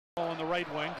the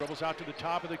right wing, dribbles out to the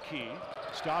top of the key,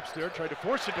 stops there, tried to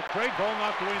force it to Craig, ball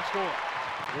knocked away and stolen.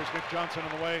 Here's Nick Johnson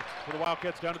on the way for the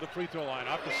Wildcats down to the free throw line.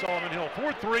 Off to Solomon Hill,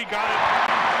 4-3, got it.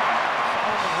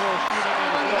 Solomon Hill shooting.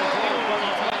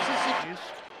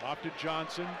 Off to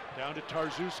Johnson, down to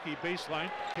Tarzuski, baseline,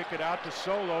 kick it out to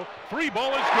Solo. Free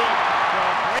ball is good.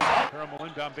 Parrom will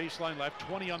inbound baseline left,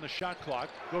 20 on the shot clock.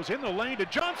 Goes in the lane to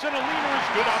Johnson, a leaner is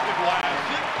good off the glass.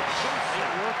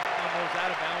 They work on those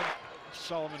out of bounds.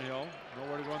 Solomon Hill,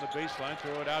 nowhere to go on the baseline,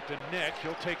 throw it out to Nick.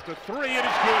 He'll take the three, it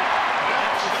is good.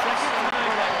 That's the second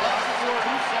time that second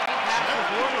pass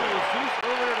was Zeus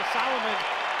earlier to Solomon.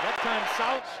 That time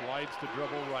South slides to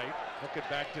dribble right, hook it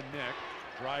back to Nick.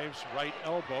 Drives right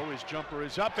elbow, his jumper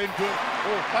is up and good.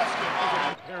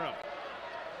 Parrom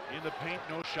in the paint,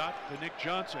 no shot to Nick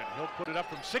Johnson. He'll put it up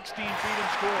from 16 feet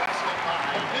and score.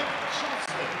 Nick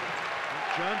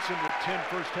Johnson with 10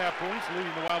 first half points,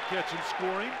 leading the Wildcats in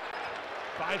scoring.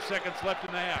 5 seconds left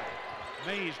in the half.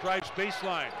 Mays drives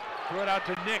baseline, throw it out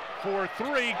to Nick for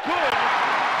three, good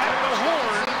at the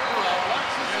horn.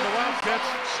 And the Wildcats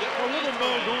a little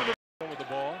low going to with the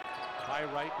ball. High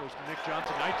right goes to Nick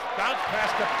Johnson. Nice bounce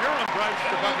pass to Parrom, drives to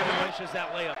the bucket and finishes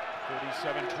that layup.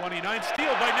 37-29,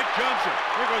 steal by Nick Johnson.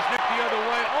 Here goes Nick the other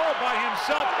way, all by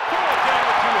himself. Pull it down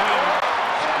with two hands.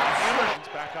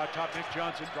 Emerson's back out top. Nick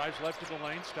Johnson drives left to the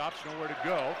lane, stops, nowhere to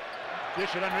go.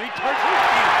 Dish it underneath.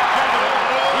 Tarzuski.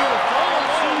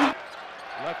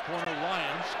 Left corner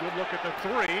Lions. Good look at the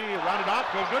three. Rounded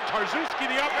off. Goes good. Tarzuski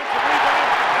the offensive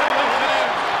rebound.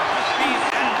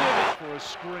 For a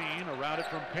screen, around it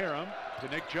from Parrom to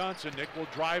Nick Johnson. Nick will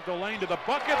drive the lane to the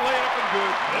bucket, lay it up and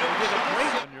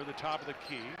good. Near the top of the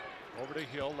key. Over to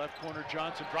Hill, left corner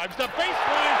Johnson drives the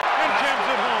baseline and jams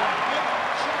it home.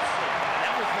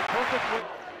 That was the perfect one.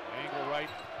 Angle right,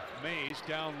 Mays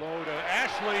down low to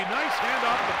Ashley. Nice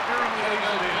handoff to Parrom, lays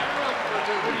it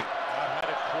in. Had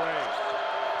it Craig.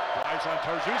 Drives on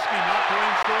Tarzuski, knocked away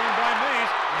and stolen by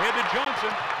Mays. Ahead to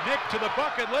Johnson. Nick to the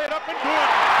bucket, lay it up and good.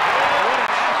 What an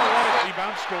athletic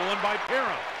rebound stolen by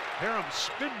Parrom. Parrom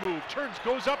spin move, turns,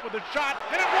 goes up with a shot,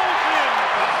 and it rolls in.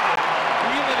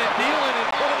 Wheeling and dealing and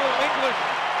putting a little English.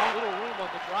 A little room on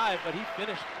the drive, but he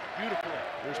finished beautifully.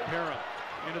 There's Parrom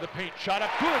into the paint, shot up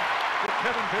good for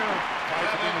Kevin Parrom. Ties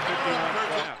it in the 51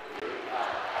 flat.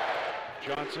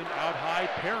 Johnson out high,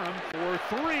 Parrom for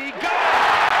three, got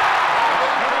it!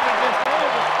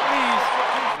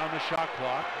 On the shot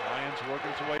clock, Lions working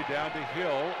its way down to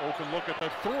Hill. Open look at the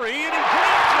three, and he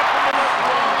drops it from the left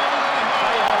corner.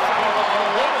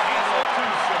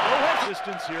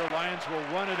 Distance here, Lions will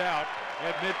run it out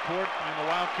at midcourt, and the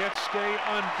Wildcats stay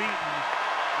unbeaten.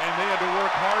 And they had to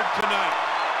work hard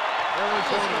tonight.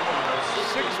 Arizona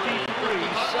 63,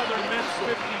 Southern Miss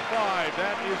 55.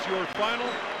 That is your final.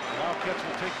 Wildcats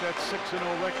will take that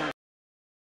 6-0 record.